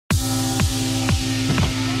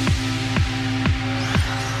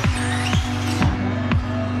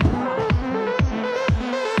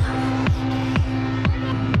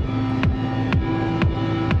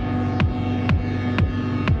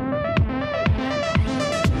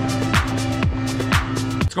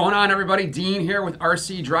going on, everybody? Dean here with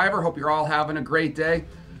RC Driver. Hope you're all having a great day.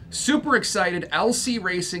 Super excited. LC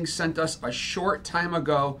Racing sent us a short time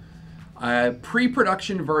ago a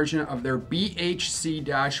pre-production version of their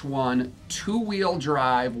BHC-1 two-wheel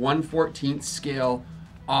drive 1/14 scale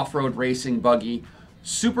off-road racing buggy.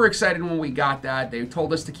 Super excited when we got that. They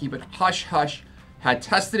told us to keep it hush-hush. Had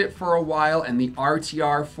tested it for a while in the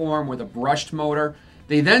RTR form with a brushed motor.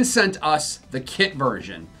 They then sent us the kit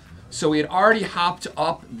version. So we had already hopped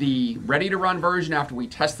up the ready-to-run version after we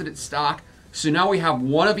tested it stock. So now we have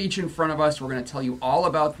one of each in front of us. We're going to tell you all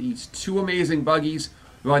about these two amazing buggies.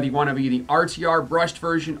 Whether you want to be the RTR brushed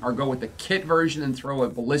version or go with the kit version and throw a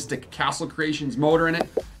ballistic Castle Creations motor in it.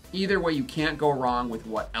 Either way, you can't go wrong with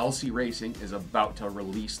what LC Racing is about to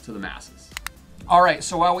release to the masses. All right,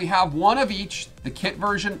 so while we have one of each, the kit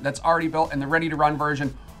version that's already built and the ready-to-run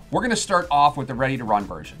version, we're going to start off with the ready-to-run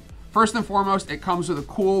version. First and foremost, it comes with a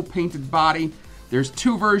cool painted body. There's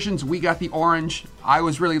two versions. We got the orange. I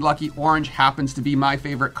was really lucky. Orange happens to be my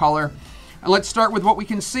favorite color. And let's start with what we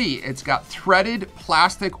can see. It's got threaded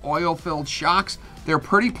plastic oil-filled shocks. They're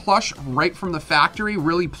pretty plush right from the factory.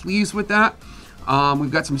 Really pleased with that. We've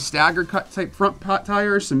got some stagger cut type front pot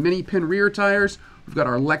tires, some mini pin rear tires. We've got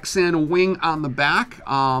our Lexan wing on the back,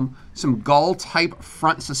 some gull type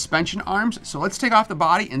front suspension arms. So let's take off the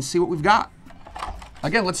body and see what we've got.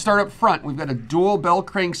 Again, let's start up front. We've got a dual bell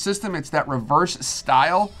crank system. It's that reverse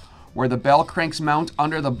style where the bell cranks mount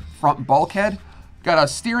under the front bulkhead. Got a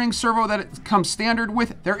steering servo that it comes standard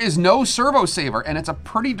with. There is no servo saver, and it's a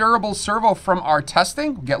pretty durable servo from our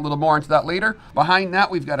testing. We'll get a little more into that later. Behind that,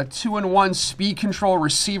 we've got a 2-in-1 speed control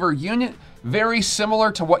receiver unit. Very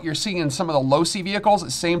similar to what you're seeing in some of the low-C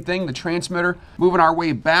vehicles. Same thing, the transmitter. Moving our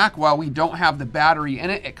way back, while we don't have the battery in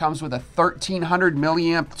it, it comes with a 1300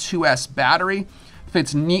 milliamp 2S battery.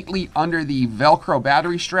 Fits neatly under the Velcro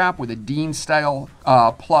battery strap with a Dean style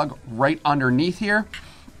plug right underneath here.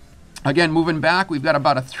 Again, moving back, we've got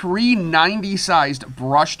about a 390 sized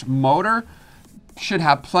brushed motor. Should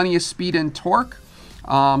have plenty of speed and torque.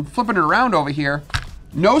 Flipping it around over here,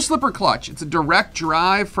 no slipper clutch. It's a direct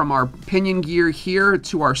drive from our pinion gear here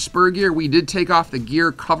to our spur gear. We did take off the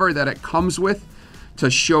gear cover that it comes with to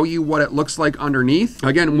show you what it looks like underneath.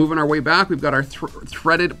 Again, moving our way back, we've got our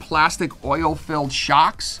threaded plastic oil-filled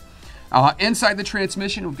shocks. Inside the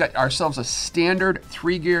transmission, we've got ourselves a standard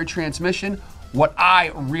 3-gear transmission. What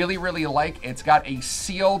I really like, it's got a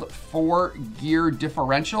sealed 4-gear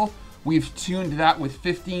differential. We've tuned that with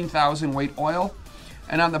 15,000 weight oil.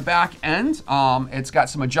 And on the back end, it's got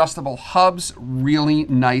some adjustable hubs. Really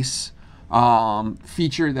nice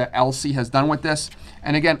feature that LC has done with this.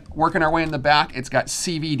 And again, working our way in the back, it's got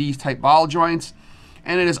CVD type ball joints.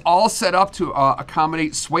 And it is all set up to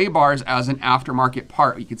accommodate sway bars as an aftermarket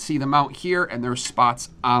part. You can see the mount here, and there's spots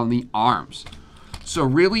on the arms. So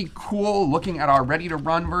really cool looking at our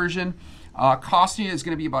ready-to-run version. Costing is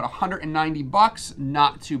going to be about 190 bucks,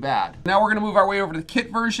 not too bad. Now we're going to move our way over to the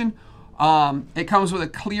kit version. It comes with a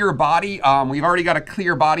clear body. We've already got a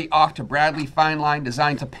clear body off to Bradley Fine Line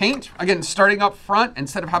designed to paint. Again, starting up front,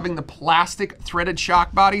 instead of having the plastic threaded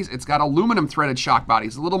shock bodies, it's got aluminum threaded shock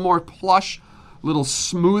bodies. A little more plush, a little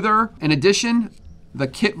smoother. In addition, the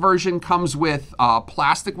kit version comes with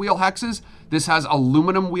plastic wheel hexes. This has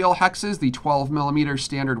aluminum wheel hexes, the 12mm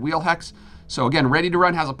standard wheel hex. So again, Ready to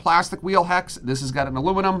Run has a plastic wheel hex. This has got an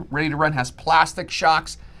aluminum. Ready to Run has plastic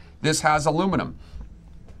shocks. This has aluminum.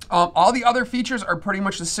 All the other features are pretty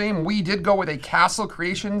much the same. We did go with a Castle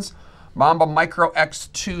Creations Mamba Micro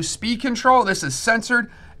X2 speed control. This is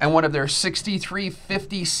censored and one of their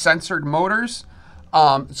 6350 censored motors.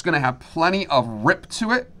 It's going to have plenty of rip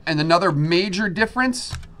to it. And another major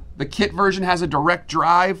difference, the kit version has a direct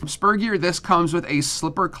drive spur gear. This comes with a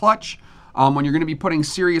slipper clutch. When you're going to be putting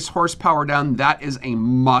serious horsepower down, that is a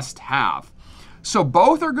must-have. So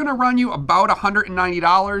both are going to run you about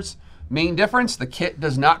 $190. Main difference, the kit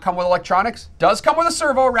does not come with electronics. Does come with a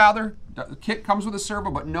servo, rather. The kit comes with a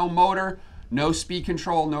servo, but no motor, no speed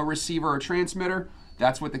control, no receiver or transmitter.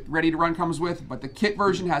 That's what the Ready to Run comes with. But the kit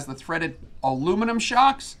version has the threaded aluminum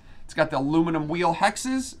shocks. It's got the aluminum wheel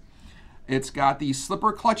hexes. It's got the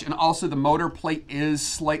slipper clutch, and also the motor plate is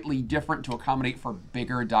slightly different to accommodate for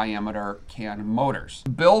bigger diameter can motors.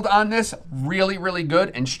 Build on this, really good.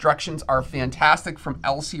 Instructions are fantastic from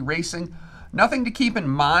LC Racing. Nothing to keep in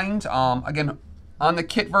mind, again, on the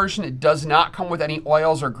kit version, it does not come with any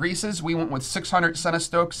oils or greases. We went with 600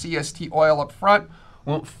 Centistoke CST oil up front,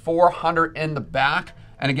 we went 400 in the back,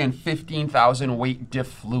 and again, 15,000 weight diff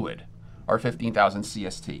fluid, or 15,000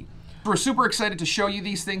 CST. We're super excited to show you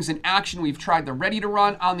these things in action. We've tried the Ready to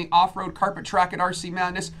Run on the off-road carpet track at RC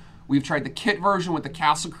Madness. We've tried the kit version with the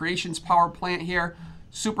Castle Creations power plant here.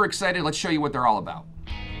 Super excited. Let's show you what they're all about.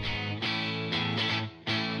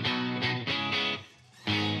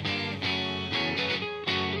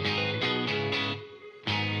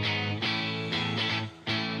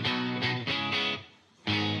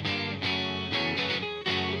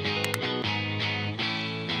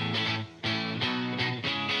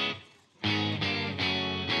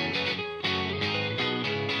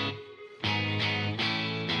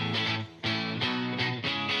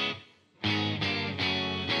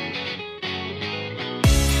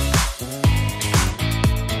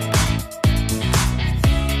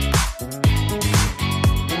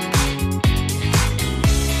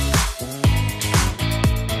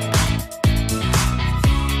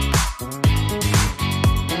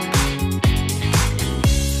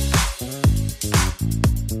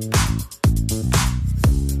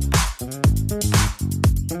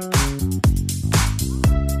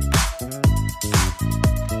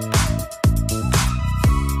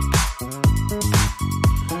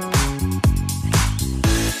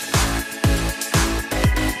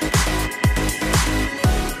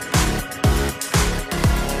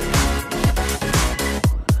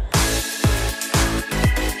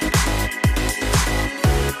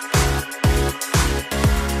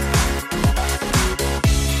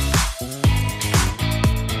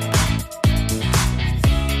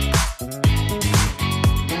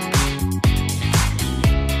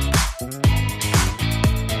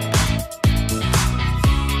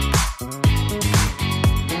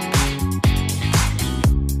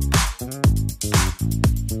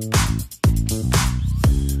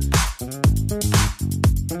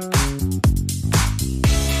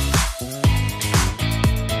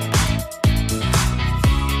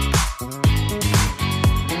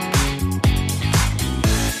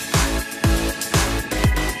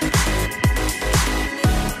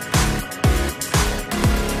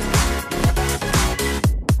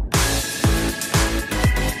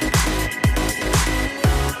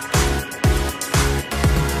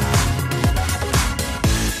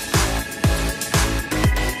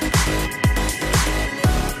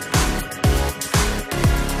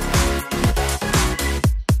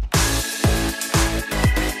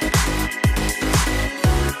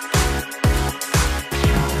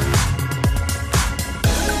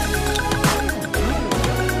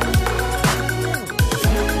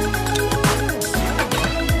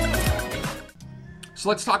 So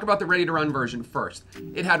let's talk about the ready to run version first.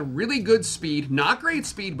 It had really good speed, not great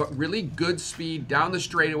speed, but really good speed down the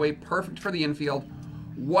straightaway, perfect for the infield.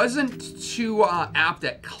 Wasn't too apt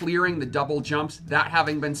at clearing the double jumps. That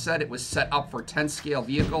having been said, it was set up for 10 scale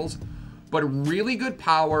vehicles, but really good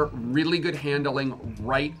power, really good handling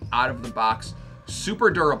right out of the box, super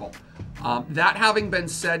durable. That having been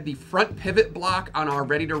said, the front pivot block on our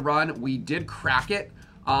ready to run, we did crack it.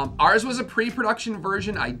 Ours was a pre-production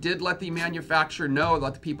version. I did let the manufacturer know,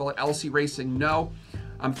 let the people at LC Racing know.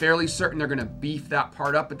 I'm fairly certain they're gonna beef that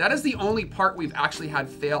part up, but that is the only part we've actually had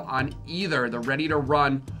fail on either the ready to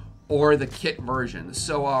run or the kit version.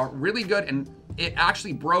 So really good, and it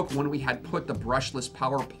actually broke when we had put the brushless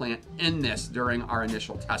power plant in this during our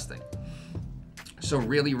initial testing. So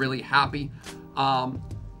really, really happy.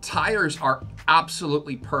 Tires are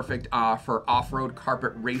absolutely perfect for off-road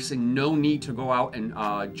carpet racing. No need to go out and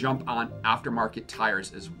jump on aftermarket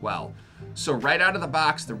tires as well. So right out of the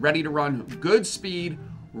box, the ready to run, good speed,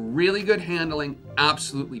 really good handling,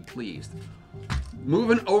 absolutely pleased.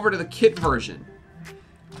 Moving over to the kit version.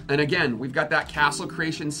 And again, we've got that Castle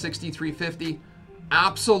Creation 6350,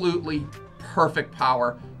 absolutely perfect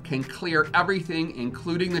power, can clear everything,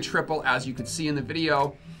 including the triple, as you could see in the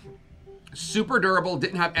video. Super durable,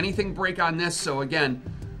 didn't have anything break on this. So again,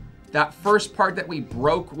 that first part that we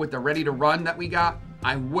broke with the ready to run that we got,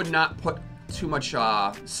 I would not put too much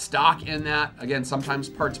stock in that. Again, sometimes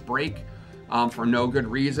parts break for no good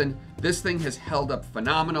reason. This thing has held up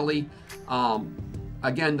phenomenally.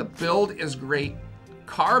 Again, the build is great.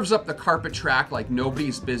 Carves up the carpet track like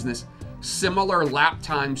nobody's business. Similar lap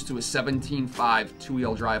times to a 17.5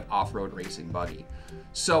 two-wheel drive off-road racing buggy.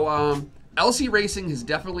 So LC Racing has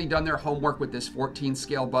definitely done their homework with this 14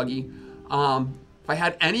 scale buggy. If I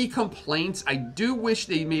had any complaints, I do wish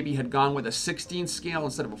they maybe had gone with a 16 scale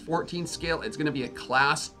instead of a 14 scale. It's gonna be a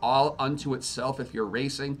class all unto itself if you're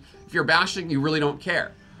racing. If you're bashing, you really don't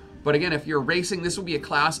care. But again, if you're racing, this will be a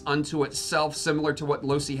class unto itself, similar to what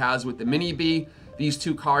Losi has with the Mini B. These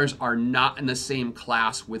two cars are not in the same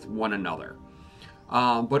class with one another.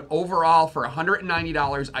 But overall, for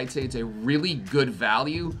 $190, I'd say it's a really good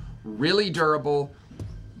value, really durable,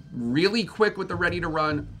 really quick with the ready to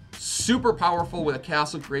run, Super powerful with a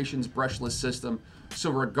Castle Creations brushless system.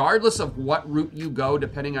 So regardless of what route you go,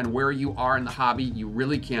 depending on where you are in the hobby, you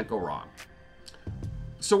really can't go wrong.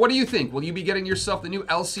 So what do you think? Will you be getting yourself the new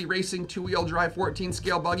LC Racing 2-wheel drive 14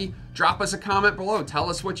 scale buggy? Drop us a comment below. Tell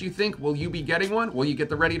us what you think. Will you be getting one? Will you get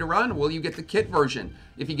the ready to run? Will you get the kit version?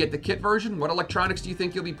 If you get the kit version, what electronics do you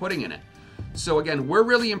think you'll be putting in it? So again, we're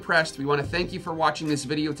really impressed. We want to thank you for watching this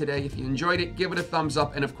video today. If you enjoyed it, give it a thumbs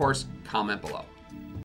up and of course, comment below.